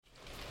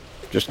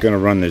Just going to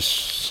run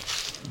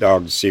this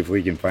dog to see if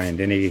we can find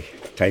any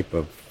type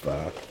of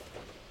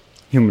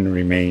human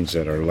remains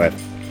that are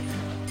left.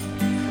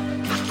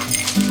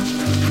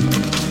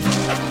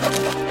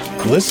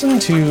 Listen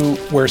to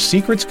Where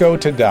Secrets Go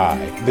to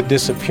Die, The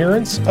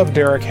Disappearance of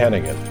Derek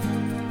Hennigan.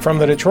 From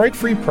the Detroit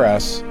Free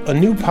Press, a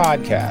new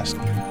podcast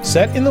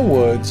set in the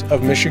woods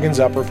of Michigan's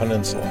Upper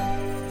Peninsula.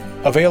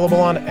 Available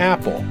on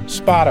Apple,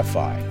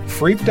 Spotify,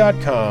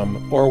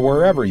 Freep.com, or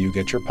wherever you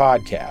get your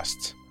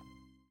podcasts.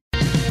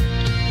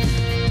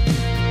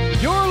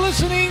 You're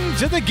listening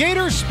to the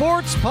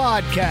GatorSports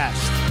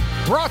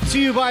Podcast, brought to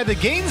you by the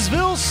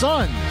Gainesville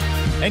Sun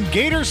and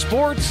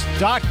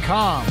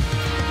GatorSports.com.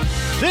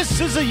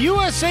 This is a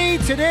USA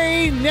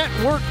Today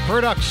Network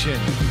production,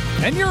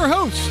 and your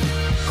hosts,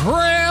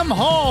 Graham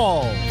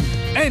Hall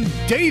and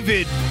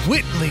David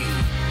Whitley.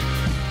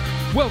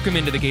 Welcome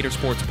into the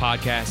GatorSports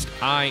Podcast.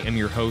 I am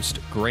your host,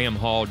 Graham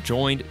Hall,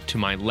 joined to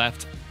my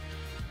left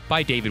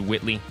by David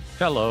Whitley.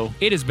 Hello.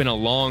 It has been a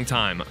long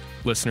time,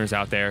 listeners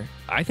out there.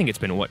 I think it's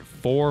been,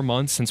 4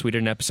 months since we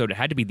did an episode. It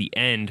had to be the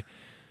end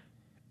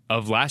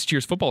of last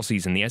year's football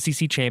season, the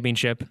SEC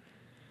Championship,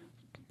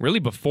 really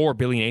before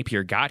Billy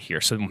Napier got here.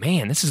 So,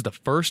 man, this is the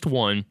first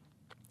one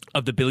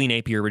of the Billy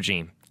Napier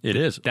regime. It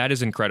is. That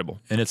is incredible.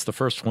 And it's the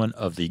first one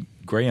of the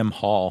Graham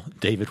Hall,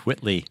 David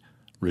Whitley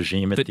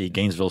regime at the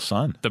Gainesville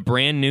Sun. The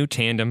brand new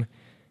tandem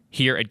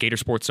here at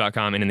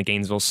GatorSports.com and in the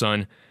Gainesville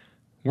Sun.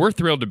 We're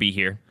thrilled to be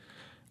here.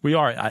 We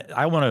are.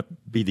 I want to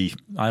be the,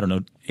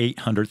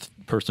 800th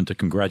person to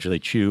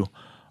congratulate you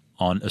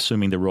on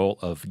assuming the role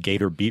of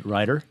Gator beat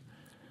writer,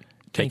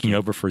 taking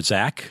over for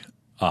Zach,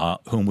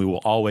 whom we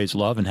will always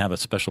love and have a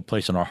special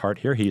place in our heart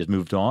here. He has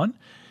moved on,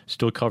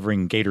 still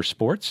covering Gator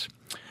sports,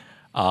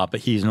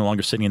 but he's no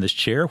longer sitting in this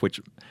chair, which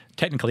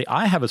technically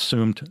I have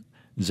assumed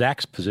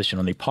Zach's position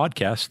on the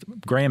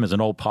podcast. Graham is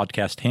an old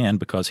podcast hand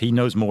because he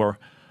knows more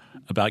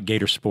about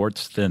Gator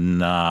sports than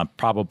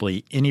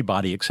probably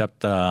anybody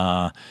except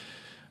I'm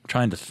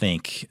trying to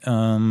think. There's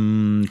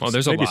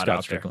a lot Scott out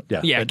there. Strickland.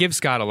 Yeah, give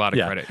Scott a lot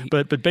of credit.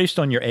 But based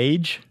on your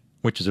age,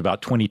 which is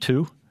about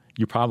 22,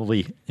 you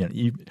probably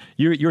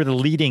you're the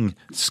leading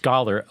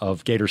scholar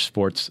of Gator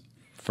sports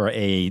for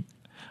a.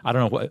 I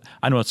don't know what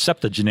I know. A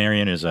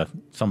septuagenarian is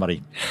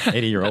somebody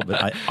 80-year-old,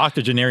 but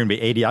octogenarian would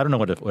be 80. I don't know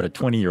what a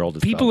 20-year-old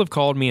is. People have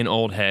called me an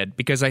old head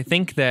because I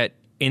think that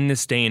in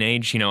this day and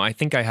age, I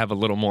think I have a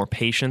little more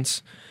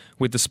patience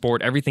with the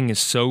sport. Everything is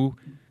so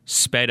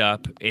sped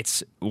up.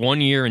 It's 1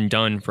 year and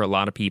done for a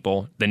lot of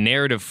people. The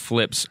narrative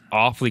flips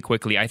awfully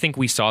quickly. I think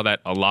we saw that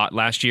a lot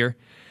last year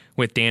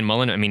with Dan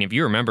Mullen. I mean, if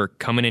you remember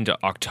coming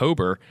into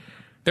October,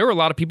 there were a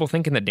lot of people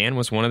thinking that Dan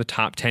was one of the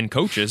top 10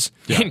 coaches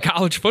in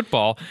college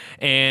football.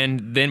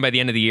 And then by the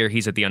end of the year,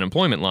 he's at the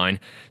unemployment line.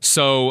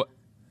 So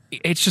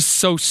it's just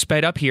so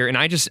sped up here. And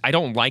I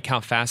don't like how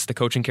fast the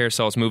coaching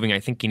carousel is moving.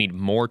 I think you need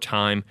more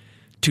time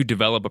to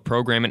develop a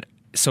program. And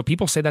so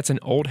people say that's an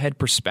old head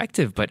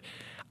perspective, but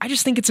I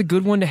just think it's a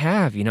good one to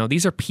have.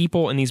 These are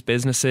people in these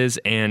businesses.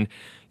 And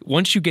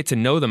once you get to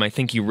know them, I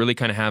think you really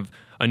kind of have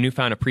a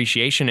newfound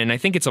appreciation. And I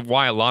think it's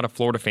why a lot of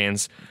Florida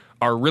fans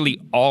are really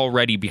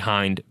already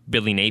behind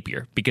Billy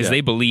Napier because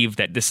they believe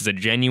that this is a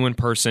genuine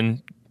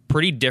person,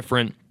 pretty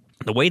different.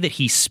 The way that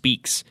he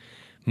speaks,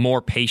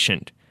 more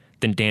patient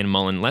than Dan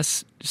Mullen,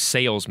 less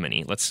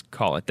salesman-y, let's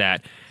call it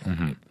that.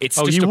 Mm-hmm.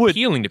 It's just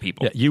appealing to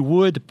people. Yeah, you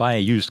would buy a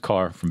used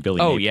car from Billy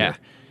Napier. Oh, yeah.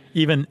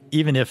 Even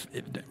if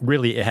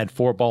it had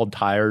 4 bald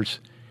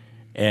tires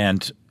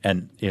and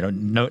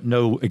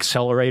no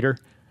accelerator.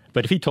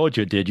 But if he told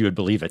you it did, you would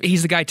believe it.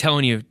 He's the guy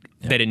telling you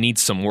that it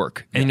needs some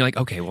work. And you're like,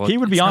 okay, well, he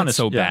would be honest.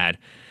 Not so bad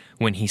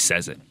when he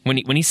says it. When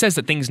he says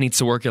that things need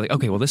to work, you're like,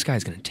 okay, well, this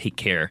guy's going to take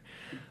care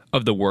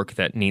of the work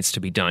that needs to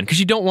be done.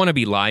 Because you don't want to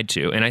be lied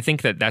to. And I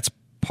think that that's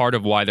part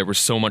of why there was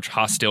so much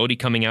hostility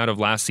coming out of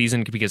last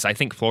season, because I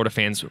think Florida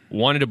fans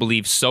wanted to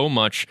believe so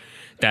much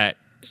that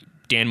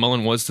Dan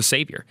Mullen was the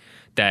savior.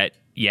 That,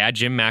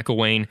 Jim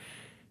McElwain,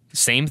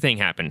 same thing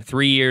happened.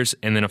 3 years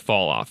and then a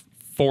fall off.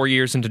 4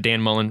 years into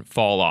Dan Mullen,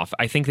 fall off.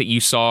 I think that you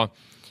saw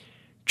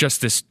just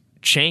this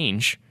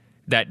change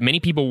that many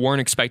people weren't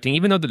expecting,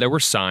 even though there were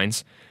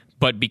signs,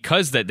 but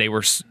because that they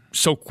were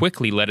so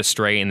quickly led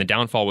astray and the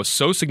downfall was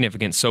so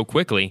significant so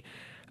quickly,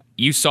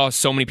 you saw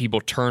so many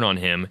people turn on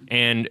him.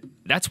 And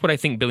that's what I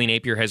think Billy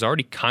Napier has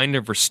already kind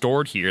of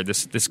restored here,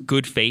 this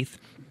good faith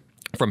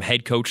from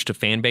head coach to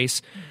fan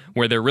base,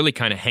 where they're really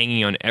kind of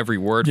hanging on every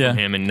word from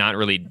him and not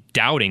really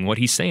doubting what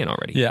he's saying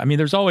already. Yeah, I mean,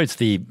 there's always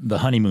the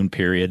honeymoon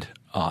period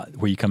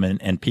where you come in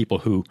and people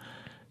who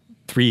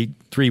 3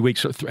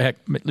 weeks, look at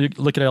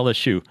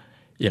LSU.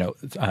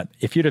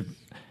 If you'd have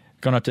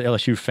gone up to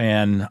LSU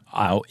fan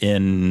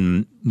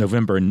in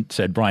November and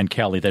said Brian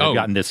Kelly, they'd have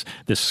gotten this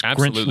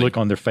scrunched look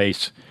on their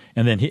face,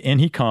 and then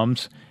he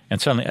comes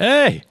and suddenly,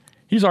 hey,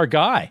 he's our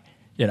guy.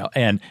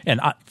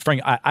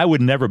 Frank, I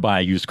would never buy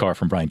a used car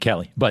from Brian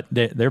Kelly, but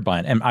they're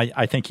buying. And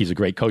I think he's a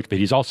great coach, but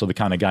he's also the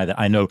kind of guy that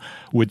I know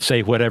would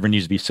say whatever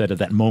needs to be said at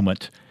that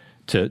moment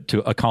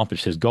to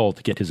accomplish his goal,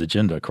 to get his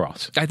agenda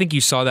across. I think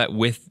you saw that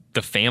with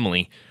the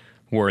family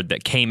word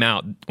that came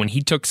out when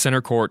he took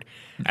center court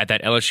at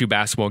that LSU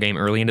basketball game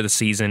early into the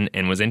season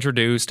and was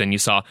introduced, and you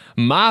saw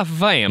my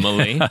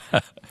family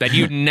that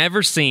you'd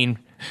never seen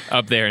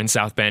up there in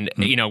South Bend,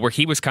 where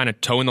he was kind of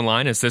towing the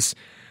line as this,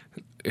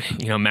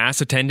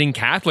 mass attending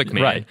Catholic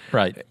man.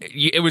 Right.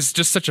 It was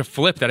just such a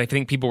flip that I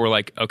think people were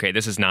like, okay,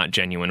 this is not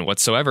genuine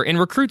whatsoever. And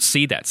recruits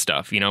see that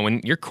stuff.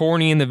 When you're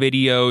corny in the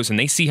videos and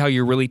they see how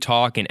you really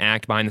talk and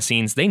act behind the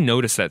scenes, they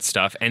notice that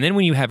stuff. And then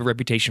when you have a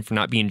reputation for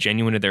not being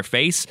genuine to their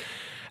face,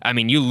 I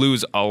mean, you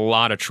lose a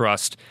lot of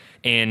trust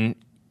in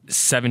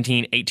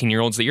 17,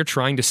 18-year-olds that you're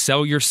trying to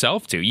sell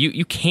yourself to.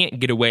 You can't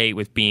get away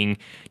with being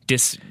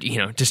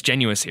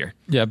disingenuous here.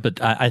 Yeah,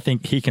 but I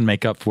think he can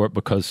make up for it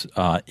because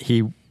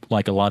he,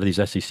 like a lot of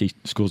these SEC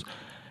schools,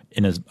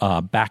 in his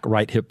back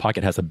right hip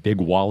pocket has a big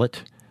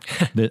wallet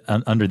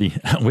under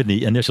with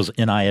the initials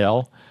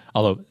NIL.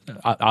 Although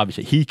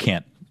obviously he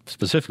can't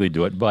specifically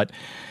do it, but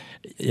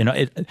you're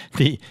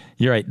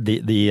right.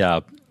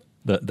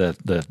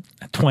 The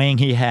twang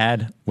he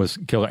had was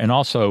killer, and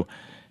also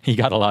he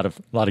got a lot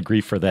of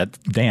grief for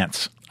that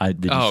dance.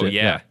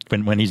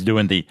 When he's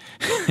doing the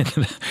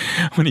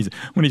when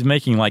he's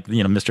making like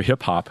Mr.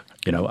 Hip Hop,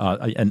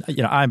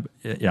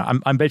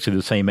 I'm basically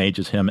the same age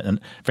as him, and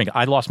frankly,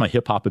 I lost my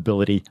hip hop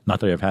ability. Not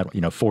that I've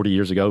had 40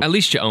 years ago. At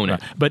least you own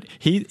it. But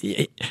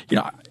he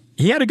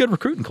had a good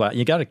recruiting class.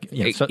 You got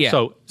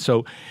to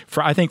so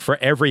I think for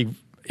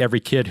every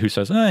kid who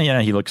says,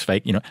 he looks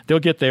fake, they'll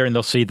get there and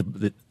they'll see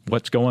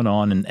what's going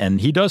on, and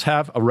he does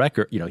have a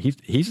record.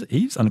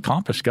 He's an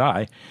accomplished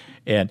guy.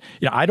 And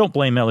I don't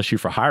blame LSU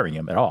for hiring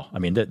him at all. I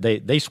mean, they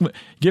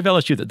give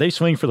LSU that they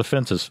swing for the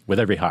fences with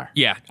every hire.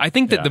 Yeah, I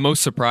think that the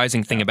most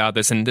surprising thing about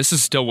this, and this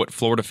is still what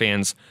Florida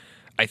fans,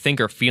 I think,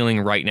 are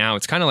feeling right now,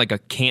 it's kind of like a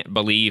can't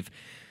believe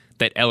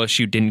that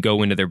LSU didn't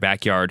go into their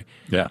backyard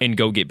and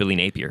go get Billy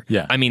Napier.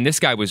 Yeah. I mean, this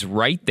guy was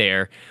right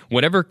there.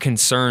 Whatever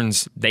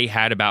concerns they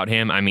had about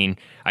him, I mean,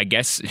 I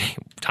guess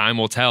time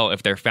will tell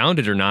if they're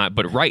founded or not.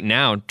 But right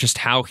now, just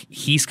how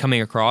he's coming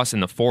across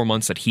in the 4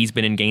 months that he's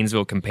been in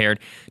Gainesville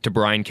compared to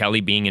Brian Kelly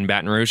being in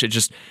Baton Rouge, it's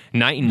just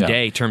night and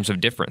day in terms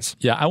of difference.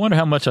 Yeah, I wonder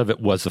how much of it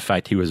was the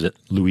fact he was at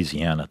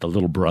Louisiana, the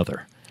little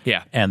brother.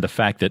 Yeah. And the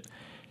fact that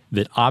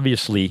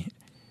obviously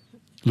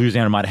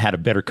Louisiana might have had a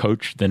better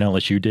coach than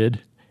LSU did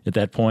at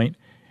that point,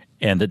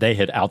 and that they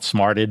had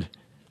outsmarted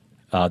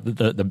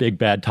the big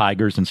bad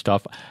Tigers and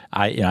stuff.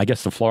 I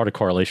guess the Florida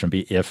correlation would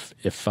be if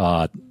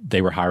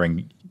they were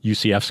hiring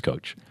UCF's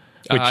coach,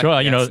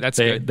 which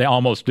they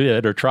almost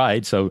did or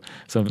tried. So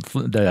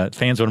the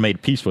fans would have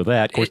made peace with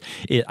that. Of course,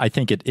 I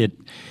think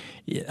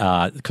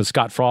because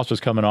Scott Frost was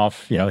coming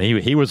off,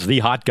 he was the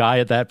hot guy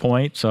at that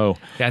point. So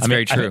that's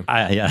very true.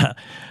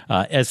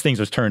 As things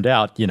have turned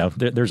out,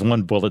 there's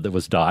one bullet that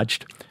was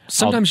dodged.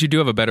 Sometimes you do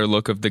have a better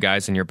look of the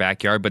guys in your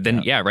backyard, but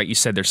then, right, you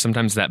said there's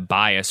sometimes that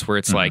bias where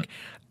it's like,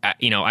 I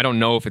don't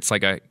know if it's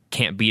like a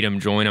can't beat him,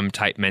 join him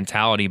type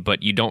mentality,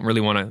 but you don't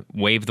really want to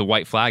wave the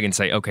white flag and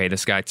say, okay,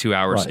 this guy 2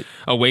 hours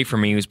away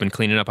from me who's been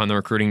cleaning up on the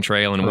recruiting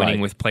trail and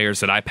winning with players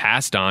that I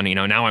passed on,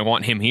 now I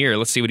want him here.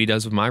 Let's see what he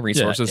does with my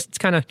resources. Yeah. It's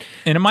kind of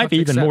and it might be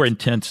even more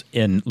intense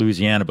in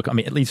Louisiana, because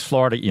at least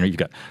Florida, you've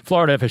got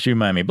Florida, FSU,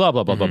 Miami, blah,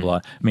 blah, blah, blah,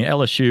 blah. I mean,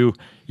 LSU,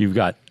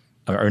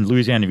 or in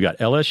Louisiana, you've got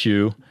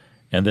LSU,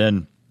 and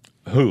then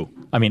who?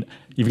 I mean,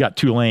 you've got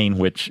Tulane,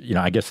 which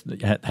I guess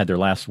had their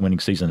last winning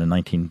season in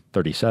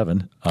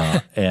 1937,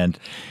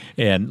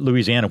 and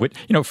Louisiana, which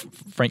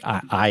Frank,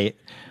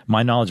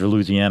 my knowledge of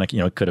Louisiana,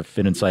 could have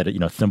fit inside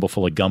a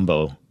thimbleful of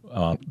gumbo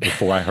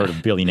before I heard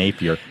of Billy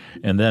Napier,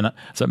 and then I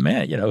said,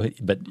 man,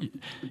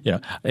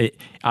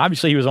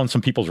 obviously he was on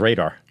some people's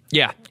radar.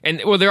 Yeah, and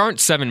there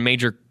aren't 7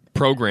 major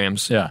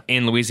programs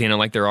in Louisiana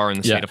like there are in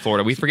the state of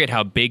Florida. We forget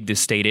how big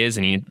this state is,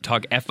 and you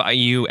talk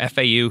FIU,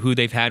 FAU, who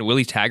they've had.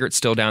 Willie Taggart's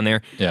still down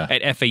there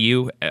at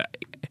FAU.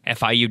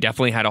 FIU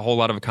definitely had a whole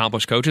lot of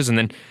accomplished coaches, and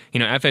then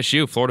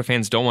FSU, Florida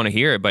fans don't want to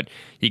hear it, but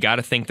you got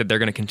to think that they're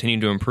going to continue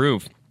to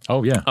improve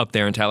up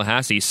there in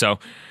Tallahassee. So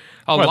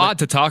a lot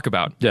to talk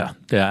about. Yeah.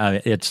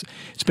 It's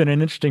been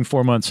an interesting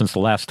 4 months since the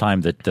last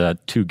time that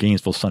 2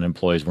 Gainesville Sun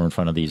employees were in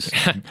front of these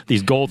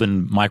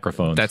golden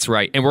microphones. That's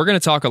right. And we're going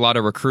to talk a lot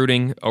of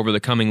recruiting over the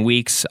coming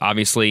weeks.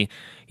 Obviously,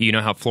 you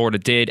know how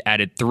Florida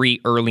added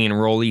 3 early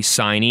enrollee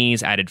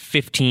signees, added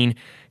 15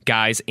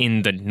 guys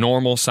in the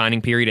normal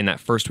signing period in that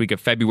first week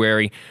of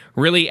February.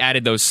 Really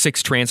added those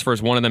 6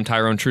 transfers. One of them,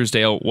 Tyrone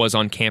Truesdale, was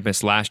on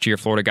campus last year.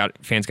 Florida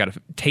fans got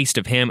a taste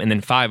of him, and then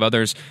 5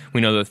 others.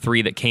 We know the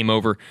 3 that came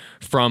over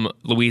from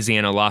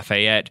Louisiana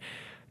Lafayette.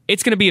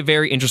 It's going to be a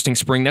very interesting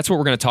spring. That's what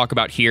we're going to talk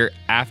about here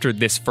after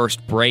this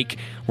first break.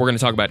 We're going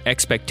to talk about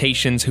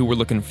expectations, who we're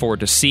looking forward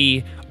to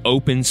see,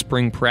 open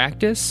spring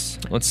practice.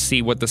 Let's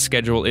see what the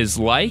schedule is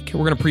like.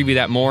 We're going to preview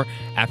that more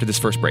after this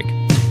first break.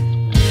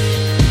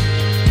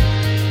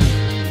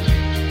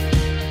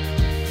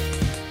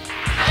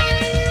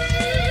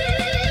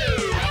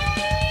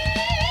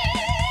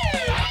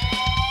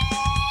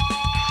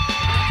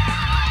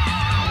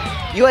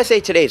 USA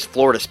Today's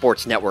Florida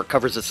Sports Network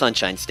covers the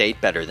Sunshine State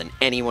better than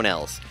anyone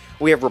else.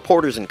 We have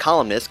reporters and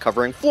columnists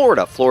covering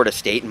Florida, Florida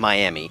State, and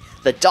Miami,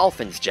 the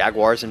Dolphins,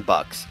 Jaguars, and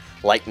Bucks.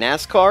 Like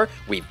NASCAR,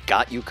 we've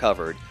got you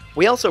covered.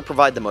 We also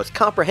provide the most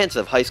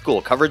comprehensive high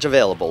school coverage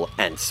available,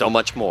 and so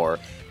much more.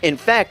 In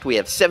fact, we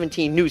have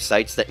 17 news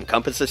sites that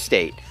encompass the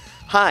state.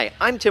 Hi,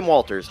 I'm Tim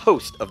Walters,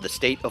 host of the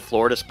State of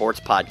Florida Sports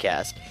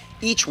Podcast.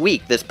 Each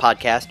week, this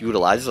podcast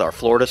utilizes our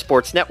Florida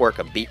Sports Network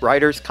of beat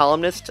writers,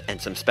 columnists,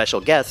 and some special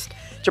guests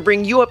to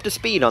bring you up to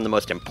speed on the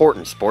most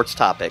important sports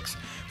topics.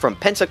 From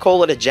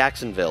Pensacola to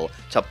Jacksonville,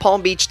 to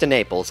Palm Beach to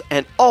Naples,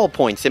 and all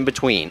points in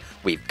between,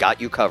 we've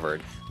got you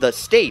covered. The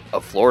State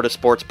of Florida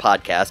Sports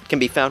Podcast can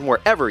be found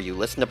wherever you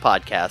listen to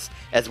podcasts,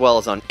 as well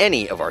as on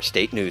any of our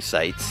state news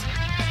sites.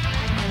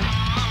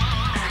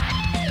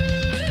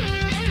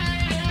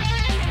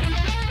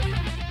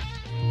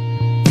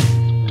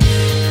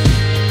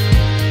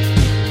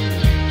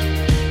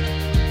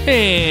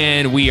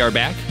 And we are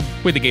back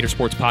with the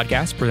GatorSports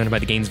Podcast, presented by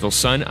the Gainesville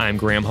Sun. I'm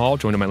Graham Hall,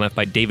 joined on my left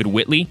by David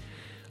Whitley,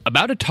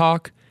 about to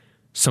talk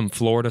some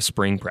Florida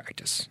spring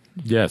practice.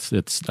 Yes,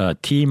 it's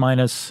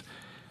T-minus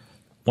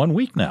 1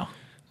 week now.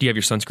 Do you have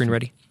your sunscreen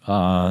ready?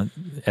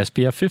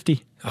 SPF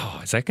 50.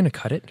 Oh, is that going to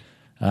cut it?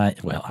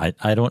 Well,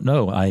 I don't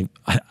know.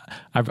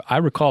 I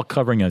recall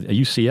covering a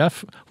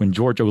UCF when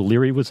George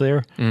O'Leary was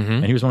there,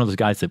 and he was one of those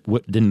guys that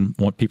didn't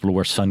want people to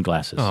wear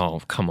sunglasses.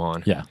 Oh, come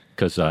on. Yeah,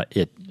 because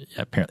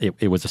apparently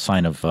it was a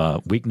sign of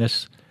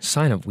weakness.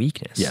 Sign of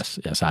weakness?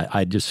 Yes.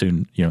 I'd just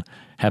soon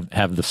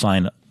have the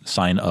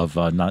sign of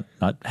not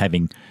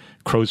having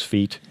crow's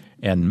feet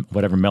and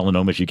whatever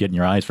melanomas you get in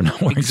your eyes for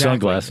not wearing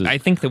sunglasses. I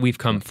think that we've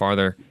come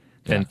farther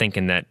than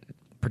thinking that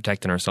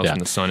protecting ourselves from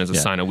the sun is a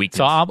sign of weakness.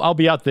 So I'll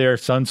be out there,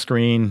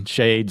 sunscreen,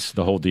 shades,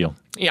 the whole deal.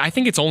 Yeah, I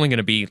think it's only going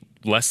to be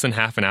less than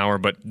half an hour,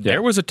 but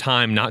there was a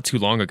time not too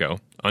long ago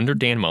under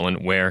Dan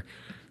Mullen where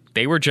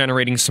they were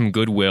generating some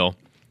goodwill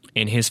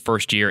in his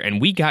first year,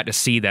 and we got to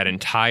see that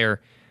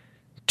entire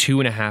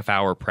 2.5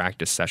 hour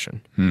practice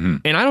session. Mm-hmm.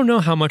 And I don't know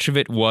how much of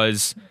it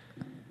was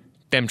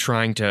them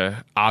trying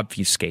to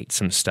obfuscate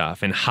some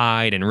stuff and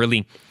hide and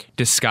really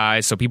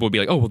disguise, so people would be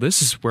like, oh, well,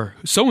 this is where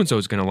so-and-so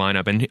is going to line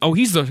up, and oh,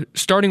 he's the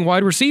starting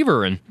wide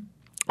receiver, and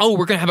oh,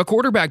 we're going to have a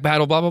quarterback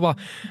battle, blah, blah, blah.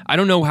 I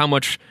don't know how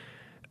much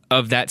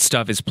of that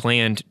stuff is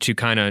planned to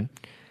kind of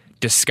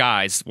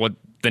disguise what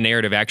the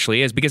narrative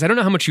actually is, because I don't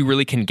know how much you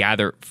really can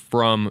gather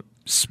from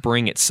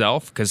spring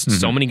itself, because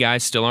so many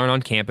guys still aren't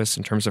on campus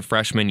in terms of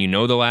freshmen. You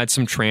know they'll add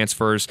some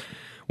transfers.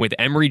 With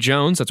Emory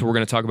Jones, that's what we're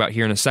going to talk about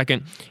here in a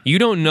second, you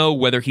don't know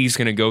whether he's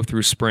going to go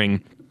through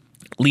spring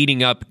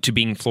leading up to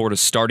being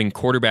Florida's starting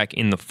quarterback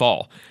in the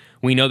fall.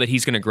 We know that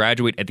he's going to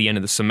graduate at the end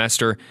of the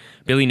semester.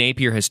 Billy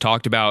Napier has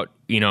talked about,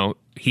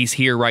 he's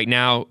here right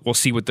now. We'll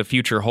see what the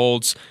future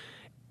holds.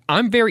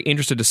 I'm very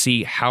interested to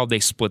see how they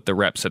split the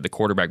reps at the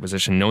quarterback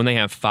position, knowing they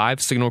have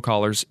 5 signal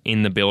callers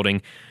in the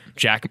building.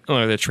 Jack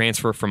Miller, the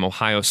transfer from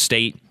Ohio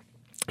State.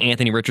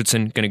 Anthony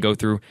Richardson going to go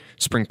through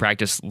spring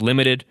practice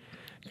limited.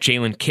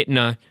 Jalen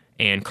Kitna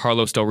and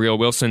Carlos Del Rio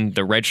Wilson,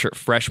 the redshirt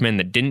freshmen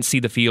that didn't see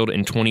the field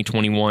in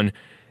 2021.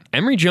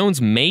 Emory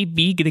Jones may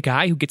be the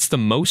guy who gets the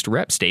most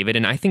reps, David,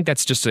 and I think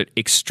that's just an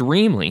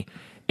extremely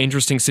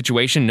interesting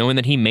situation, knowing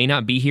that he may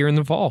not be here in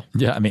the fall.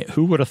 Yeah, I mean,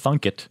 who would have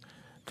thunk it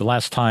the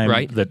last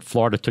time that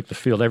Florida took the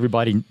field?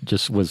 Everybody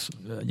just was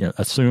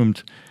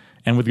assumed,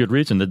 and with good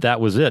reason, that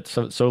was it.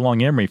 So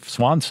long, Emory,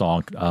 swan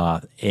song.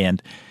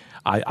 And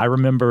I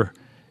remember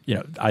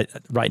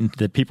writing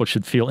that people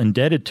should feel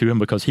indebted to him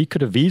because he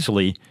could have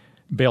easily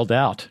bailed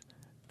out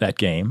that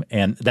game,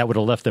 and that would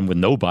have left them with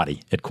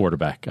nobody at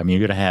quarterback. I mean,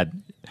 you could have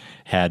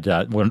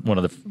had one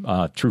of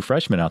the true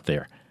freshmen out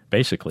there,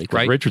 basically.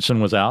 Because Richardson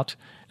was out,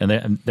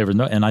 and there was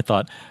no. And I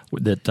thought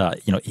that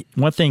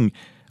one thing,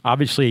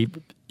 obviously,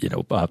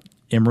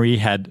 Emory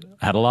had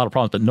a lot of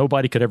problems, but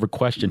nobody could ever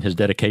question his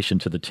dedication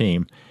to the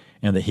team,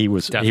 and that he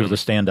was a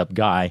stand-up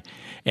guy.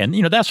 And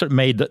that's what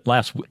made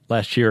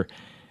last year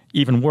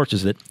even worse,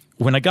 is that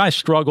when a guy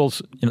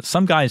struggles,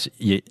 some guys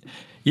you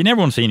never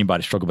want to see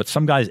anybody struggle, but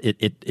some guys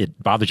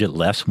it bothers you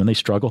less when they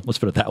struggle. Let's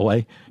put it that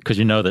way, because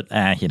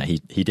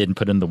that he didn't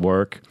put in the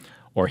work,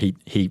 or he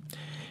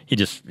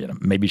just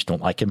maybe you just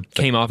don't like him.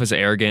 Came off as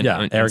arrogant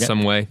in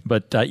some way.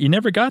 But you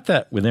never got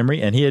that with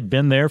Emory, and he had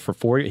been there for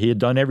 4 years. He had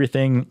done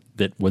everything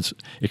that was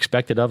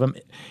expected of him.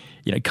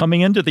 Coming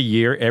into the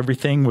year,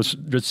 everything was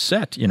just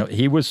set.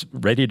 He was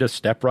ready to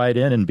step right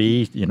in and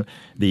be,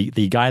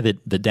 the guy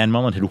that Dan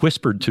Mullen had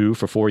whispered to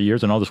for 4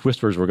 years, and all those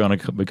whispers were going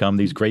to become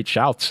these great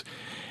shouts.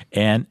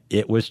 And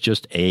it was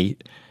just a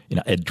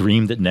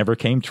dream that never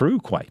came true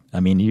quite.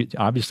 I mean,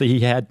 obviously he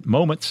had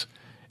moments,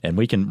 and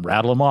we can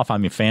rattle them off. I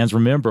mean, fans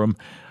remember them,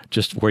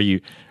 just where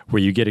you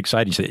get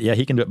excited. You say, yeah,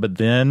 he can do it. But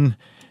then,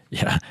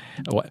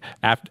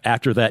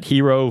 after that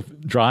hero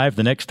drive,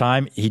 the next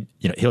time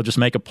he'll just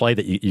make a play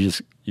that you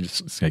just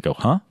go,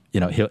 huh?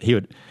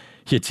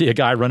 He'd see a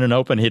guy running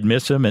open, he'd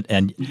miss him,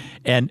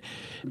 and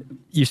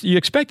you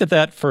expected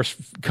that first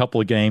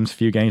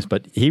few games,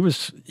 but he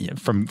was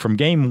from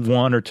game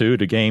 1 or 2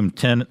 to game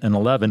 10 and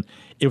 11.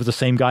 It was the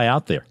same guy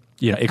out there,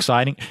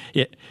 exciting.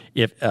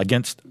 If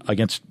against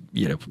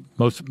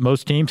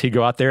most teams, he'd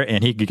go out there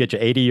and he could get you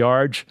 80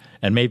 yards,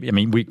 and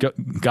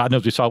God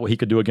knows we saw what he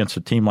could do against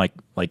a team like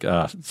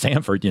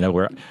Samford,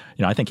 where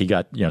I think he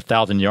got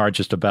 1,000 yards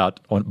just about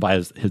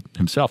by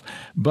himself.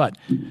 But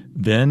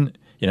then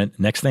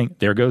next thing,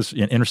 there goes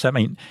intercept.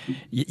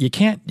 You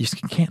can't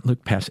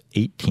look past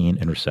 18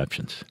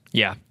 interceptions.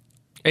 Yeah,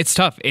 it's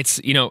tough. It's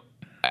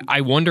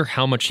I wonder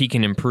how much he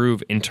can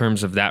improve in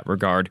terms of that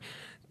regard,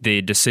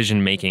 the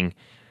decision making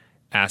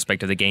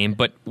aspect of the game.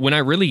 But when I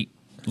really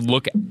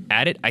look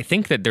at it, I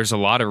think that there's a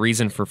lot of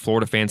reason for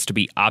Florida fans to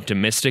be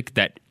optimistic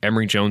that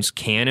Emory Jones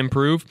can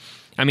improve.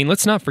 I mean,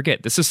 let's not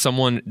forget, this is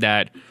someone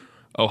that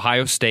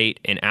Ohio State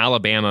and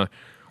Alabama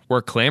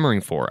were clamoring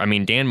for. I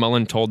mean, Dan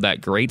Mullen told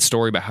that great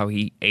story about how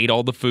he ate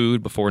all the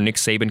food before Nick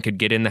Saban could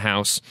get in the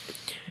house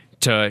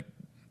to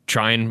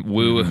try and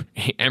woo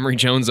Emory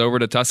Jones over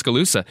to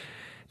Tuscaloosa.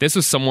 This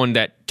was someone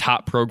that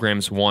top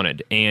programs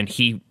wanted, and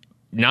he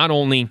not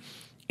only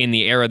in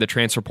the era of the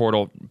transfer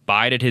portal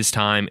bided his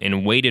time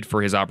and waited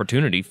for his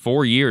opportunity,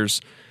 4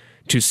 years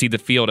to see the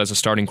field as a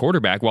starting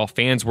quarterback, while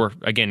fans were,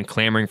 again,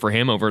 clamoring for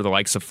him over the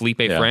likes of Felipe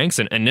Franks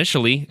and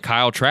initially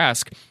Kyle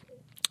Trask.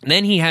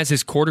 Then he has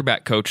his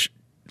quarterback coach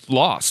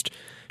lost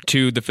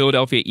to the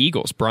Philadelphia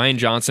Eagles. Brian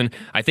Johnson,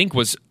 I think,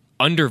 was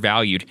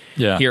undervalued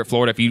here at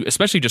Florida. If you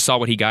especially just saw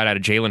what he got out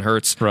of Jalen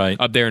Hurts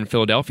up there in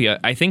Philadelphia,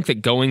 I think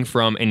that going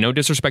from, and no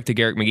disrespect to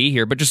Garrett McGee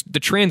here, but just the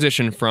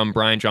transition from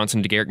Brian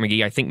Johnson to Garrett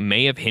McGee, I think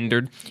may have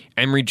hindered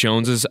Emory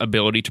Jones's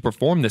ability to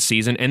perform this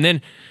season. And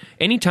then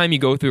anytime you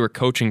go through a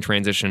coaching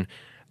transition,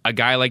 a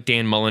guy like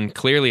Dan Mullen,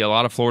 clearly a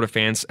lot of Florida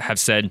fans have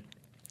said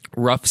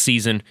rough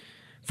season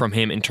from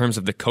him in terms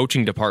of the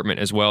coaching department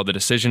as well, the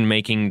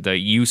decision-making, the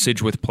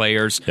usage with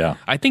players. Yeah.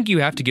 I think you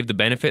have to give the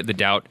benefit of the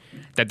doubt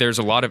that there's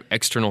a lot of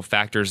external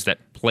factors that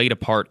played a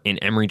part in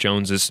Emory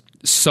Jones's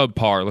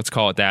subpar, let's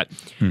call it that,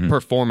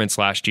 performance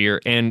last year.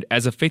 And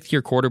as a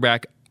fifth-year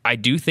quarterback, I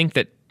do think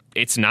that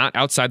it's not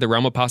outside the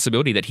realm of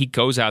possibility that he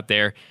goes out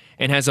there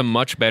and has a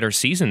much better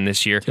season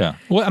this year. Yeah.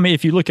 Well, I mean,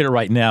 if you look at it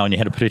right now and you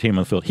had to put him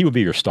on the field, he would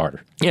be your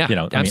starter.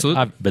 Yeah,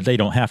 absolutely. But they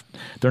don't have,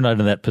 they're not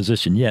in that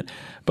position yet.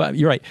 But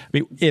you're right. I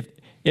mean, if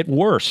at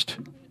worst,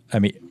 I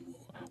mean,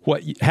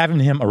 having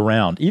him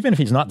around, even if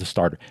he's not the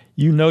starter,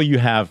 you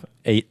have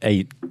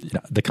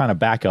the kind of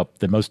backup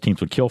that most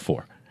teams would kill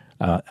for,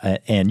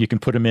 and you can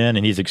put him in,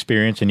 and he's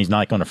experienced, and he's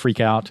not going to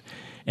freak out,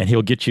 and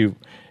he'll get you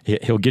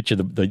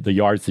the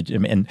yards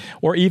that,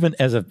 or even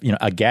as a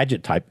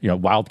gadget type,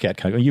 wildcat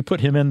kind of, you put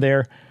him in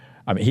there.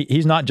 I mean,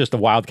 he's not just a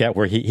wildcat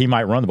where he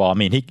might run the ball. I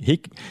mean,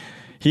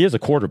 he is a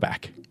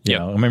quarterback. I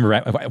remember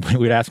when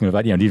we'd ask him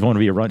about, do you want to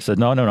be a runner? He said,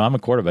 no, I'm a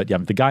quarterback. Yeah,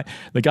 the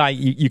guy,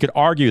 you could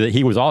argue that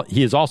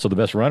he is also the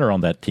best runner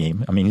on that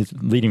team. I mean, he's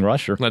leading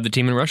rusher. Led the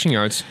team in rushing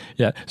yards.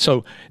 Yeah,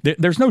 so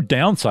there's no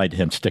downside to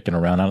him sticking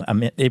around. I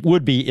mean, it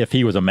would be if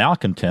he was a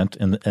malcontent,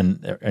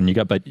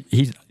 but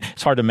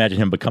it's hard to imagine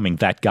him becoming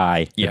that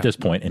guy at this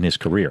point in his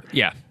career.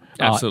 Yeah.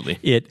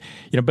 Absolutely.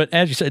 But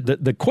as you said,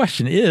 the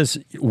question is,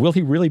 will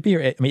he really be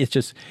here? I mean, it's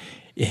just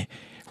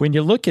when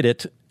you look at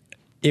it,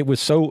 it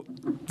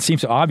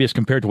seems so obvious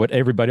compared to what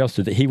everybody else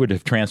did that he would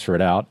have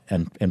transferred out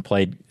and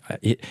played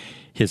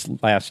his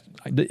last.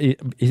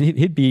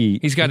 He'd be.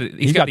 He's got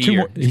a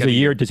year. He's a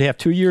year. Does he have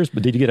 2 years?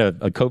 But did he get a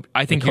COVID?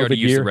 I think he already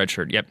used the red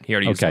shirt. Yep, he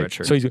already used the red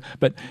shirt. So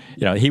but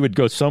he would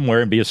go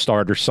somewhere and be a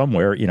starter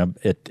somewhere.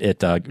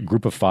 At a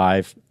group of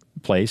 5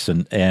 place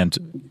and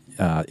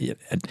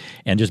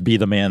just be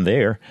the man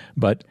there.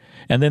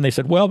 And then they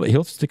said, well, but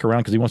he'll stick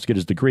around because he wants to get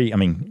his degree. I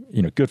mean,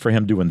 good for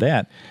him doing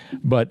that.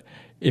 But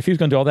if he was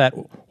going to do all that,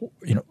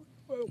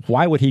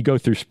 why would he go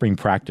through spring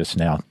practice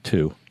now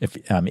too?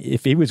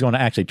 If he was going to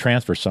actually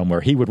transfer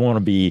somewhere, he would want to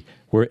be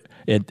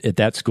at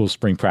that school's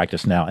spring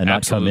practice now and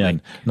not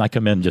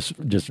come in just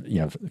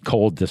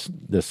cold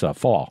this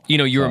fall.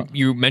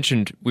 You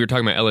mentioned, we were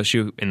talking about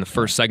LSU in the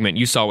first segment.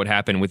 You saw what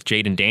happened with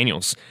Jaden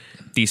Daniels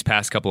these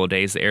past couple of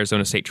days, the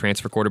Arizona State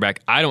transfer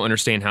quarterback. I don't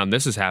understand how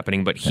this is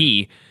happening, but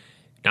he.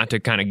 Not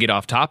to kind of get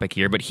off topic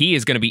here, but he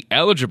is going to be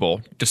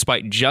eligible,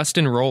 despite just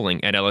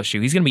enrolling at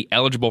LSU. He's going to be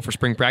eligible for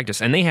spring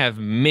practice, and they have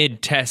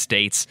mid-test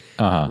dates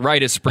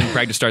right as spring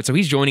practice starts. So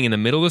he's joining in the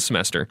middle of the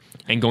semester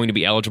and going to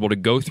be eligible to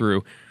go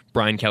through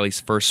Brian Kelly's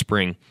first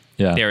spring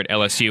there at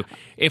LSU.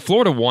 If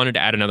Florida wanted to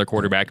add another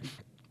quarterback,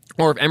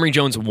 or if Emory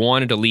Jones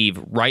wanted to leave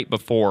right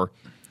before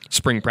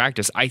spring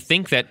practice, I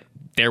think that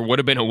there would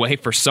have been a way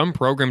for some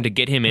program to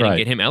get him in and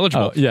get him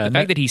eligible. The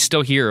fact that he's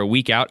still here a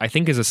week out, I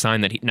think, is a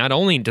sign that not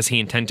only does he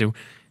intend to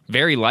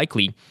very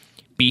likely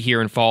be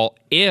here in fall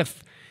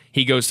if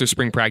he goes through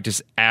spring practice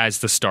as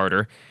the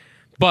starter,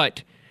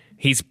 but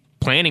he's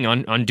planning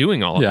on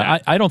doing all of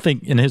that. I don't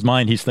think in his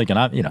mind he's thinking,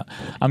 I'm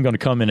going to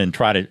come in and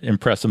try to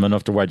impress him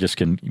enough to where I just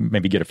can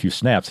maybe get a few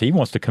snaps. He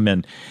wants to come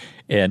in.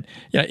 And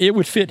it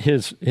would fit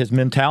his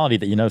mentality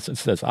that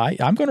says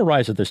I'm going to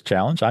rise to this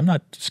challenge. I'm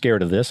not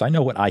scared of this. I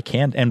know what I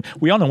can, and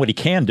we all know what he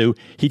can do.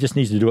 He just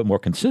needs to do it more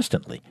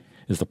consistently.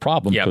 Is the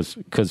problem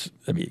because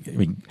I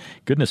mean,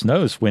 goodness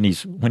knows when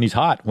he's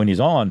hot, when he's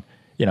on,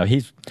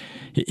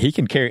 he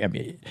can carry. I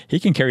mean, he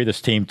can carry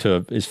this team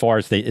to as far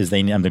as they.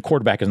 And the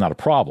quarterback is not a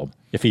problem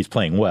if he's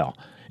playing well.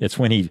 It's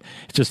when it's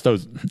just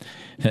those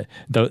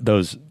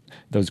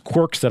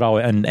quirks that all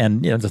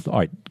and just, all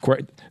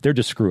right, they're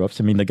just screw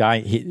ups. I mean, the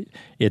guy.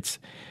 It's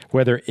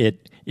whether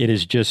it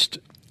is just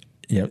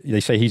they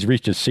say he's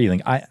reached his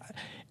ceiling.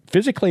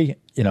 Physically,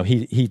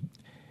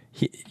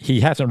 he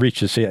hasn't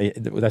reached his ceiling.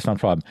 That's not a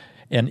problem.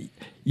 And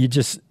you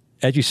just,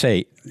 as you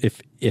say,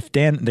 if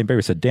Dan, they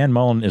maybe said Dan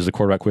Mullen is the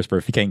quarterback whisperer,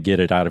 if he can't get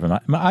it out of him,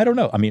 I don't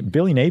know. I mean,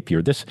 Billy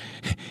Napier,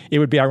 it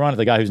would be ironic.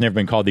 The guy who's never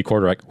been called the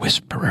quarterback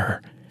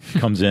whisperer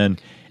comes in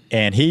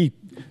and he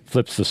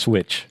flips the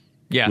switch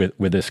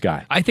with this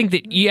guy. I think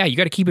that, you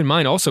got to keep in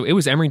mind also, it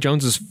was Emory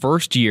Jones's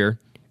first year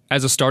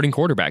as a starting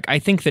quarterback. I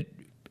think that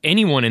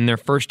anyone in their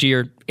first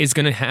year is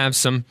going to have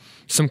some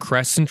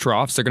crests and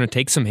troughs. They're going to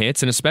take some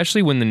hits, and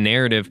especially when the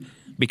narrative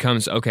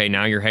becomes, okay,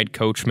 now your head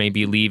coach may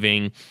be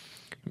leaving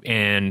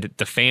and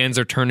the fans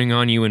are turning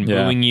on you and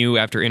booing you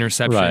after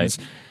interceptions.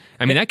 Right.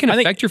 I mean, that can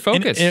affect your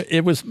focus.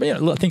 It was,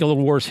 I think, a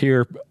little worse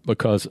here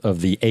because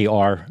of the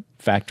AR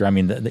factor. I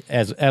mean,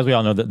 as we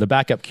all know, the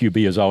backup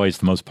QB is always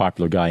the most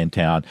popular guy in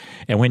town.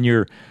 And when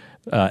you're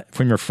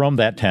from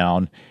that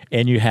town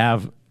and you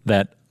have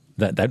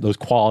those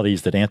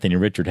qualities that Anthony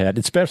Richard had,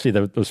 especially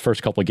those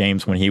first couple of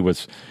games when he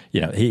was,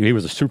 he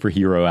was a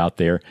superhero out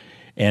there,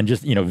 and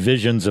just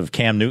visions of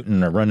Cam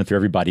Newton are running through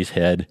everybody's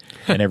head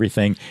and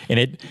everything, and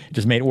it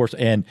just made it worse.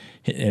 And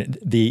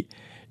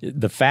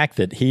the fact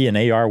that he and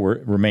AR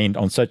remained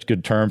on such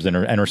good terms and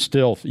are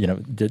still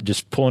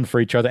just pulling for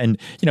each other, and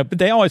but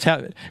they always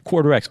have,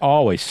 quarterbacks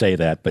always say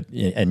that,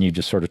 and you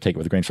just sort of take it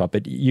with a grain of salt,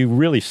 but you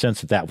really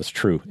sense that was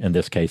true in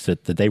this case,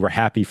 that they were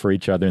happy for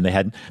each other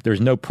and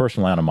there's no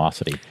personal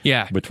animosity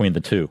between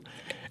the two.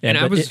 And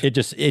it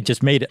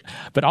just made it.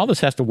 But all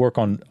this has to work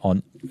on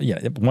one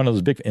of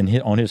those big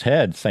on his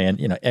head, saying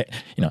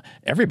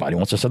everybody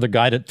wants this other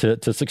guy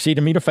to succeed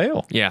and me to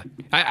fail. Yeah,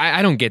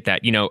 I don't get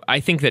that. I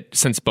think that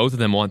since both of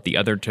them want the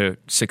other to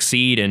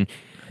succeed, and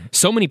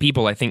so many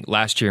people I think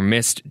last year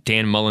missed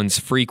Dan Mullen's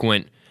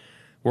frequent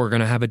 "we're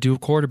going to have a dual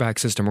quarterback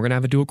system, we're going to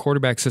have a dual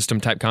quarterback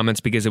system" type comments,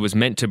 because it was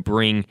meant to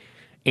bring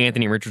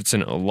Anthony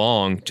Richardson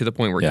along to the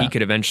point where he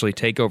could eventually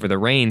take over the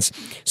reins.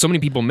 So many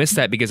people miss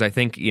that because I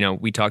think,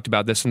 we talked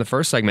about this in the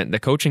first segment. The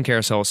coaching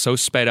carousel is so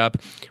sped up.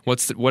 What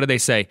do they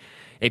say?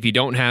 If you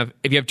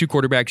have two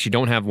quarterbacks, you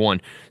don't have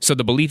one. So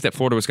the belief that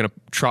Florida was going to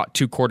trot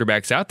two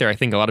quarterbacks out there, I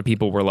think a lot of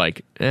people were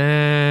like,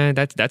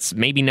 that's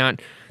maybe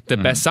not the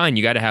best sign.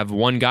 You got to have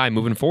one guy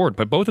moving forward.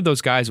 But both of those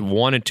guys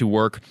wanted to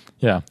work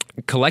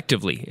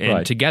collectively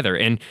and together.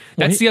 And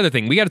that's the other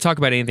thing. We got to talk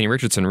about Anthony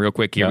Richardson real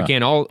quick here. We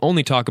can't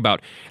only talk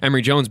about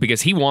Emory Jones,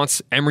 because he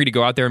wants Emory to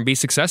go out there and be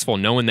successful,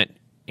 knowing that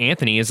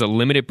Anthony is a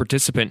limited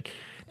participant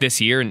this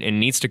year and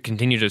needs to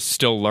continue to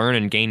still learn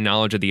and gain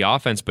knowledge of the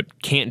offense,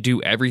 but can't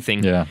do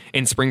everything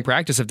in spring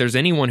practice. If there's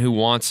anyone who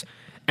wants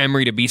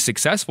Emory to be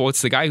successful,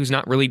 it's the guy who's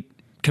not really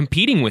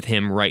competing with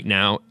him right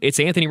now. It's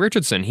Anthony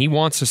Richardson. He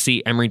wants to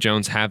see Emory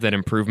Jones have that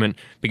improvement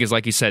because,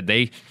 like you said,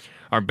 they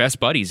are best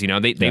buddies.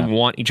 They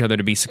want each other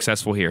to be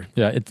successful here.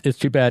 Yeah, it's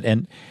too bad.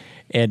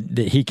 And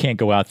he can't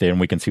go out there,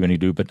 and we can see what he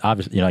do. But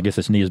obviously, I guess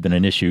his knee has been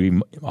an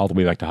issue all the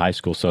way back to high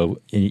school.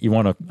 So you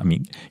want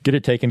to, get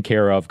it taken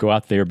care of. Go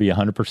out there, be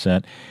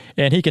 100%,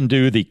 and he can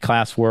do the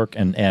classwork,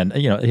 and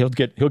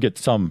he'll get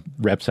some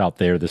reps out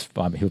there.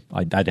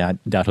 I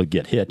doubt he'll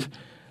get hit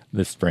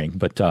this spring,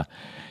 but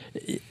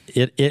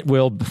it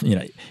will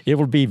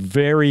be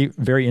very,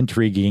 very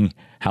intriguing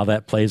how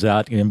that plays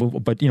out.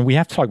 But we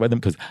have to talk about them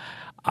because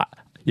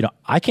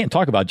I can't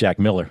talk about Jack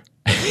Miller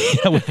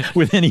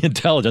with any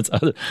intelligence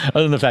other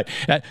than the fact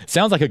that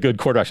sounds like a good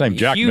quarterback named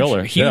Jack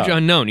Miller. Huge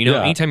unknown.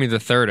 Anytime you're the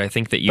third, I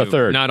think that you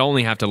not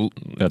only have to,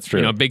 that's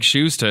true, big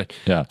shoes to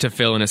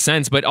fill in a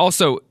sense, but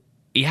also,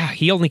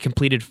 he only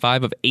completed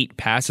 5 of 8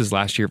 passes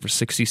last year for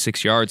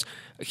 66 yards.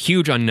 A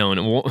huge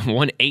unknown.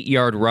 One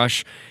 8-yard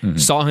rush.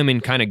 Saw him in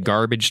kind of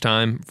garbage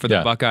time for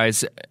the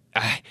Buckeyes.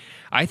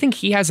 I think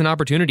he has an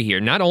opportunity here.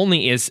 Not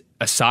only is,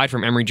 aside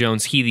from Emory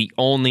Jones, he the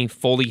only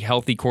fully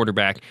healthy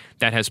quarterback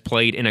that has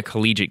played in a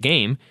collegiate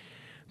game,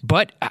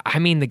 but,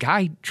 the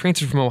guy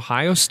transferred from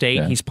Ohio State.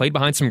 Yeah. He's played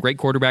behind some great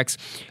quarterbacks.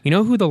 You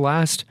know who the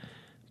last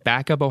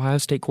backup Ohio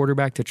State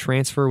quarterback to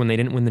transfer when they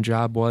didn't win the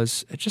job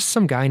was? Just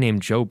some guy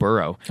named Joe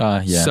Burrow.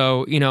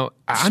 So,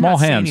 I'm not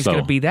saying he's going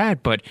to be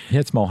that, but he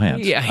had small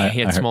hands. Yeah, he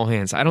had small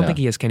hands. I don't think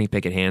he has Kenny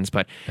Pickett hands,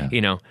 but,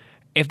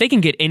 if they can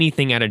get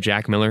anything out of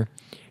Jack Miller,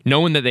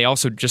 knowing that they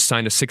also just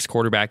signed a 6th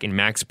quarterback in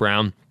Max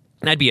Brown,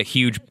 that'd be a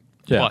huge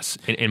plus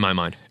in my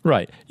mind.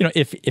 Right.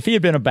 If he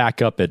had been a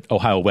backup at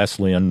Ohio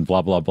Wesleyan,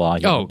 blah, blah, blah.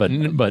 No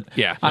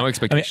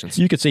expectations.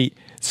 You could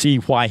see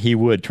why he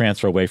would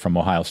transfer away from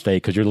Ohio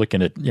State, because you're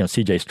looking at,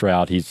 C.J.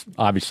 Stroud. He's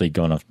obviously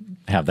going to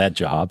have that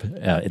job,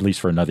 at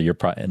least for another year.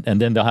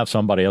 And then they'll have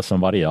somebody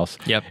else.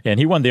 Yep. And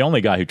he wasn't the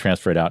only guy who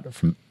transferred out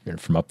from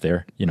from up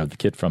there. The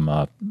kid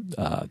from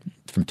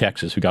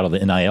Texas who got all the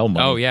NIL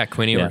money. Oh yeah,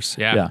 Quinn Ewers.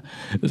 Yeah.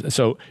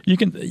 So you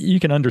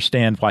can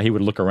understand why he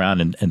would look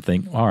around and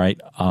think, all right,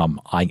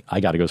 I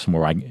got to go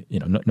somewhere.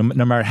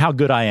 No matter how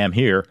good I am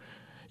here,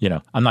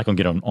 I'm not going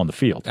to get on the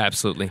field.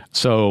 Absolutely.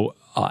 So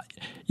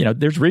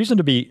there's reason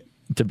to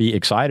be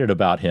excited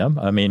about him.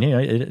 I mean,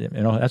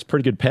 that's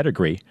pretty good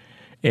pedigree.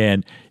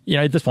 And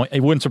at this point,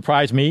 it wouldn't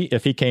surprise me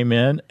if he came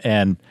in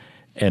and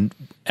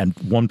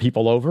won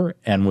people over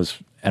and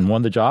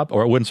won the job,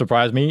 or it wouldn't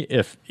surprise me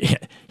if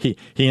he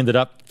ended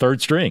up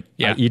third string.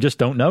 Yeah. You just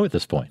don't know at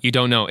this point. You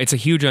don't know. It's a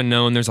huge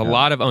unknown. There's a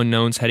lot of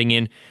unknowns heading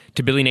in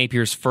to Billy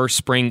Napier's first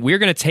spring. We're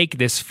going to take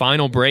this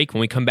final break.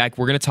 When we come back,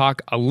 we're going to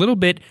talk a little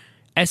bit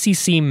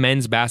SEC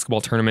men's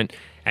basketball tournament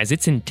as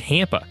it's in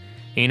Tampa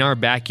in our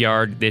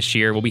backyard this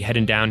year. We'll be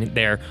heading down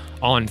there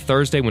on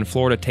Thursday when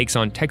Florida takes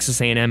on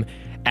Texas A&M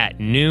at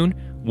noon.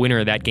 Winner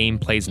of that game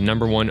plays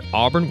number 1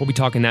 Auburn. We'll be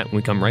talking that when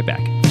we come right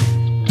back.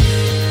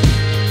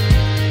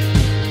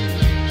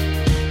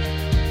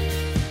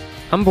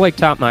 I'm Blake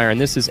Topmeyer, and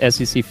this is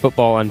SEC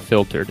Football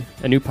Unfiltered,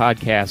 a new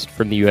podcast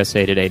from the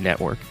USA Today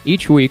Network.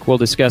 Each week, we'll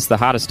discuss the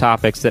hottest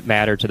topics that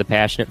matter to the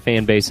passionate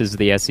fan bases of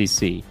the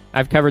SEC.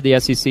 I've covered the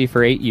SEC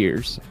for 8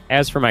 years.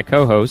 As for my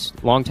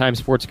co-host, longtime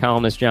sports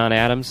columnist John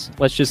Adams,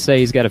 let's just say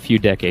he's got a few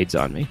decades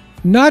on me.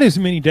 Not as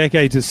many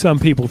decades as some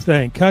people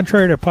think.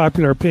 Contrary to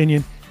popular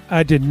opinion,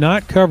 I did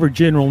not cover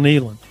General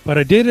Neyland, but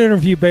I did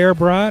interview Bear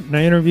Bryant, and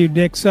I interviewed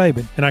Nick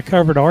Saban, and I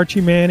covered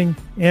Archie Manning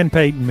and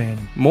Peyton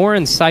Manning. More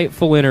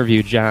insightful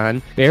interview,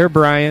 John. Bear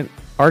Bryant,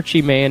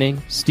 Archie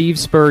Manning, Steve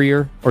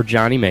Spurrier, or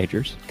Johnny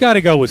Majors? Got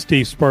to go with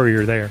Steve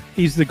Spurrier there.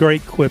 He's the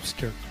great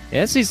quipster.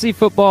 SEC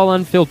Football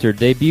Unfiltered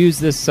debuts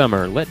this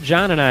summer. Let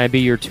John and I be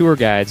your tour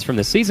guides from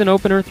the season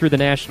opener through the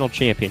national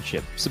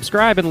championship.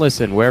 Subscribe and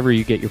listen wherever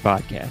you get your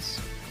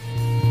podcasts.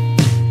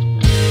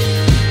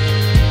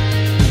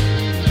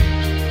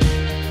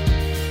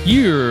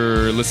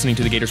 You're listening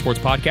to the GatorSports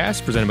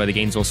Podcast, presented by the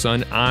Gainesville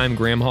Sun. I'm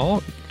Graham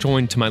Hall,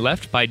 joined to my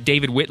left by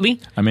David Whitley.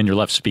 I'm in your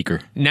left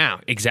speaker. Now,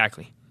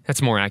 exactly.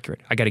 That's more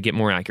accurate. I got to get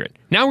more accurate.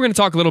 Now we're going to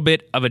talk a little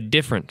bit of a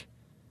different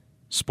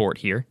sport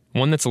here,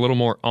 one that's a little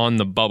more on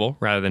the bubble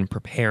rather than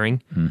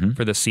preparing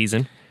for the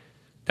season.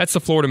 That's the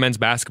Florida men's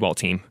basketball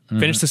team.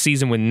 Finished the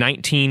season with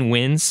 19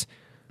 wins,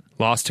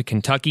 lost to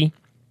Kentucky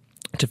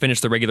to finish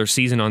the regular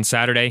season on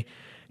Saturday.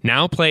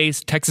 Now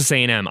plays Texas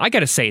A&M. I got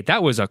to say,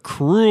 that was a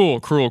cruel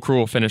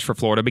finish for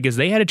Florida because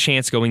they had a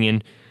chance going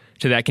in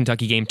to that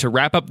Kentucky game to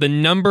wrap up the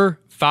number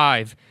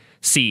 5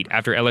 seed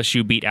after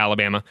LSU beat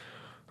Alabama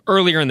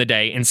earlier in the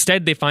day.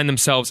 Instead, they find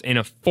themselves in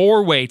a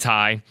 4-way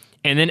tie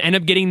and then end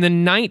up getting the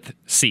 9th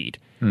seed.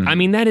 I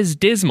mean, that is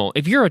dismal.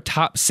 If you're a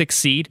top 6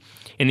 seed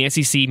in the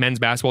SEC men's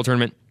basketball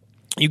tournament,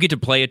 you get to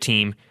play a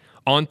team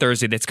on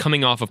Thursday that's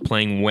coming off of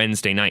playing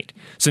Wednesday night.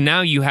 So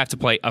now you have to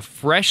play a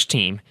fresh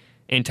team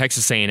in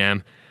Texas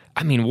A&M.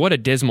 I mean, what a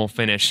dismal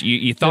finish.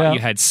 You thought you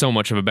had so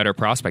much of a better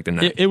prospect than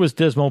that. It was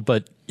dismal,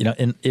 but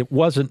and it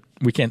wasn't.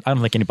 I don't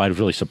think anybody was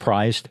really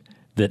surprised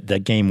that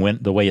that game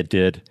went the way it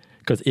did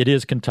because it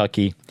is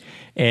Kentucky,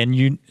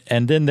 and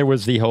then there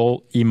was the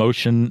whole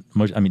emotion.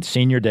 I mean,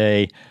 senior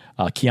day,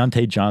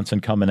 Keontae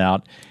Johnson coming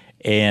out,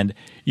 and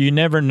you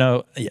never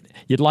know.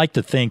 You'd like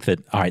to think that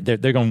all right, they're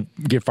going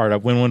to get fired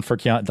up, win one for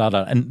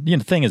Keontae, and the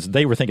thing is,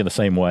 they were thinking the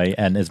same way.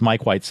 And as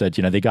Mike White said,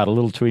 they got a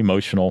little too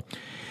emotional.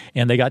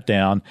 And they got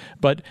down,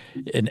 but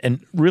and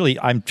really,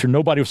 I'm sure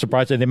nobody was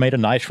surprised that they made a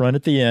nice run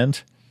at the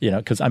end.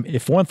 Because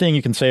if one thing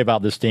you can say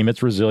about this team,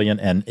 it's resilient,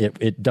 and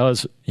it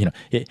does.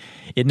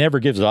 It never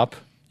gives up.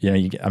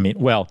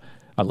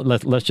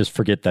 Let's just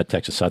forget that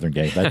Texas Southern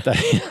game.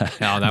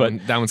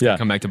 That one's gonna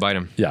come back to bite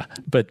them. Yeah,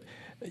 but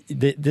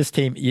this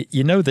team,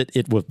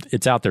 that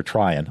it's out there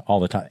trying all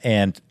the time,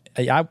 and.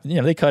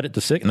 They cut it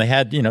to 6, and they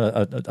had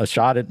a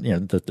shot at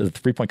the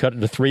 3-point cut it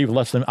to 3 with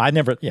less than. I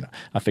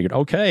figured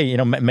okay,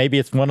 maybe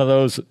it's one of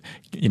those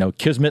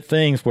kismet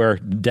things where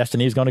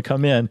destiny is going to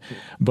come in,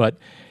 but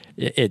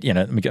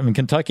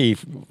Kentucky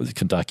was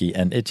Kentucky,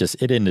 and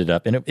it ended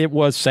up, and it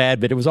was sad,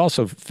 but it was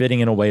also fitting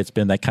in a way. It's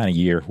been that kind of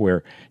year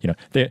where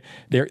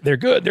they're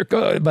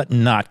good, but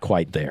not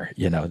quite there.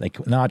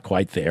 Not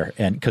quite there,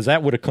 and because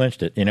that would have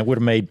clinched it, and it would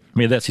have made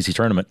the SEC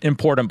tournament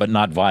important but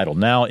not vital.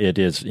 Now it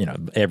is.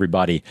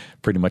 Everybody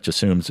pretty much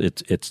assumes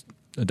it's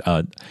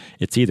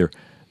either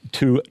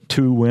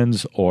two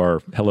wins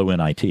or hello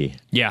NIT.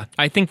 Yeah,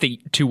 I think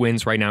that 2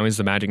 wins right now is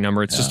the magic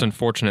number. It's just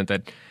unfortunate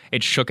that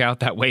it shook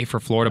out that way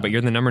for Florida, but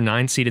you're the number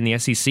 9 seed in the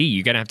SEC.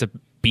 You're going to have to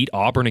beat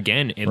Auburn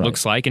again, it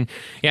looks like. And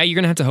yeah, you're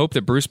going to have to hope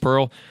that Bruce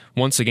Pearl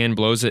once again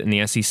blows it in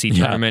the SEC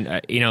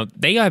tournament.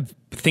 They have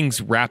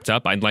things wrapped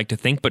up, I'd like to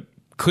think, but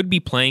could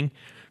be playing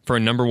for a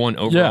number 1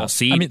 overall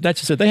seed. I mean, that's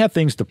just it. They have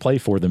things to play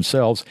for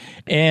themselves.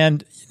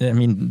 And I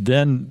mean,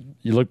 then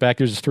you look back,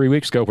 there's 3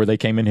 weeks ago where they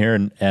came in here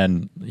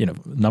and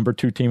number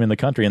 2 team in the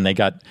country, and they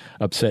got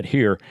upset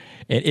here.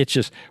 And it's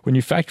just when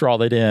you factor all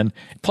that in,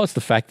 plus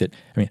the fact that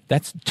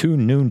that's 2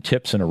 noon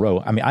tips in a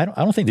row. I mean, I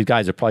don't think these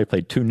guys have probably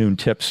played 2 noon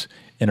tips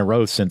in a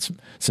row since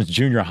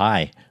junior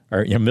high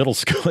or middle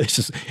school. It's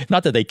just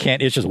not that they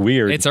can't. It's just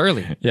weird. It's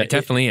early. Yeah, it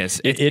definitely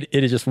is. It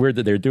is just weird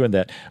that they're doing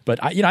that. But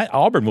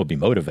Auburn will be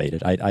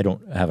motivated. I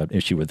don't have an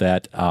issue with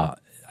that.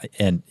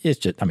 And it's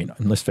just,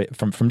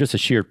 from just a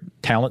sheer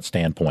talent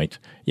standpoint,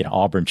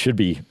 Auburn should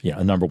be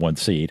a number one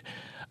seed.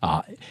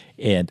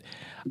 And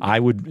I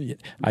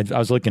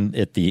was looking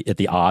at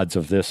the odds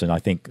of this, and I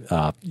think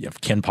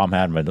Ken Palm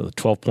had a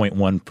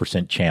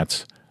 12.1%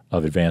 chance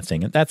of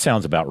advancing, and that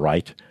sounds about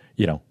right.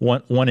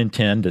 1 in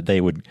 10 that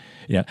they would,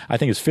 I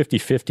think it's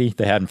 50-50.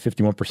 They had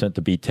 51%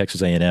 to beat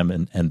Texas A&M,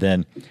 and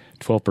then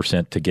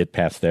 12% to get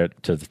past there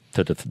to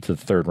the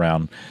third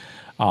round.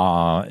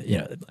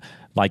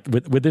 Like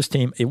with this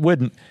team, it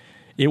wouldn't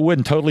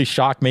totally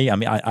shock me. I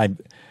mean, I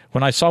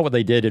when I saw what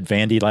they did at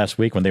Vandy last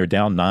week when they were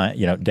down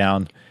 9,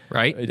 down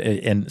right,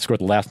 and scored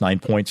the last 9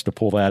 points to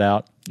pull that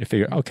out, you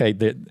figure, okay,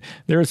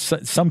 there's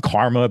some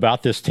karma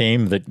about this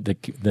team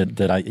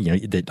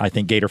that I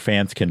think Gator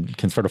fans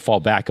can sort of fall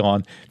back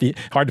on.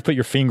 Hard to put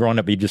your finger on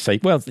it, but you just say,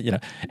 well,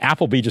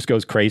 Appleby just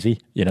goes crazy.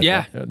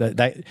 Yeah.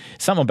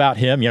 Something about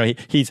him.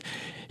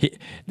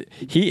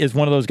 He is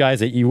one of those guys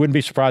that you wouldn't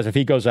be surprised if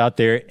he goes out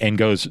there and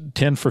goes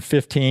 10 for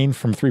 15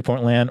 from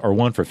 3-point land or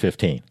 1 for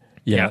 15.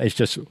 It's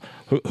just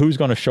who's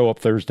going to show up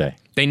Thursday.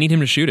 They need him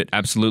to shoot it,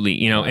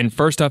 absolutely. And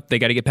first up, they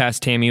got to get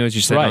past TAMU, as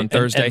you said, on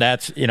Thursday. And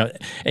that's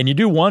and you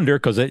do wonder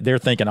because they're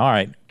thinking, all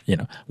right,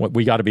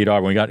 we got to beat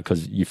Auburn.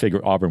 because you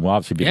figure Auburn will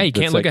obviously be. Yeah, you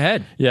can't look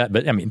ahead. Yeah,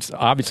 but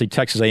obviously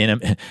Texas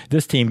A&M.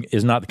 This team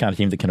is not the kind of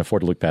team that can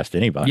afford to look past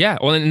anybody. Yeah,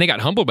 well, and they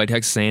got humbled by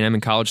Texas A&M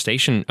in College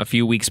Station a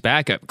few weeks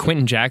back.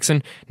 Quentin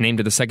Jackson named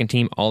to the second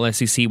team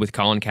All-SEC with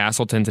Colin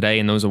Castleton today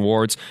in those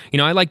awards.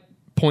 I like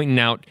pointing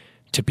out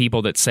to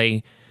people that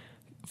say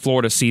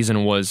Florida's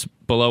season was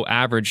below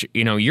average.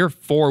 You're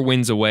 4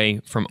 wins away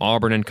from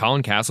Auburn, and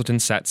Colin Castleton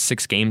sat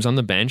 6 games on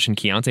the bench, and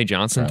Keontae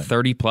Johnson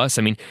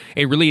 30+.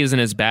 It really isn't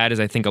as bad as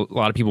I think a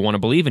lot of people want to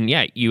believe. And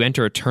yeah, you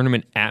enter a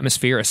tournament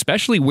atmosphere,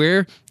 especially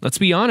where, let's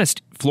be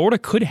honest, Florida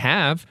could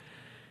have,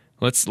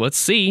 let's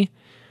see,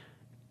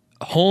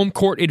 home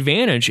court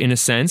advantage in a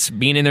sense,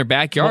 being in their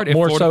backyard if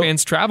Florida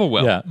fans travel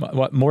well.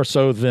 Yeah, more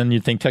so than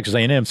you think Texas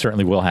A&M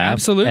certainly will have.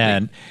 Absolutely.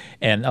 And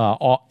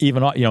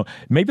even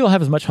maybe they'll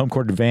have as much home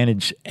court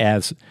advantage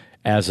as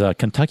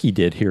Kentucky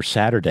did here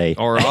Saturday.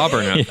 Or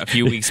Auburn a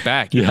few weeks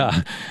back.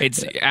 Yeah.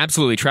 It's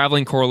absolutely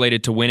traveling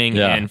correlated to winning,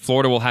 and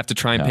Florida will have to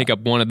try and pick up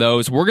one of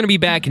those. We're going to be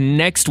back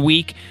next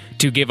week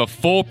to give a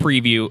full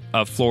preview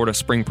of Florida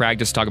spring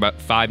practice, talk about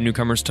 5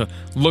 newcomers to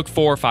look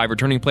for, 5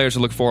 returning players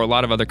to look for, a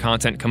lot of other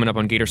content coming up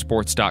on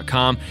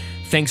GatorSports.com.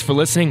 Thanks for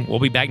listening. We'll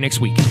be back next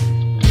week.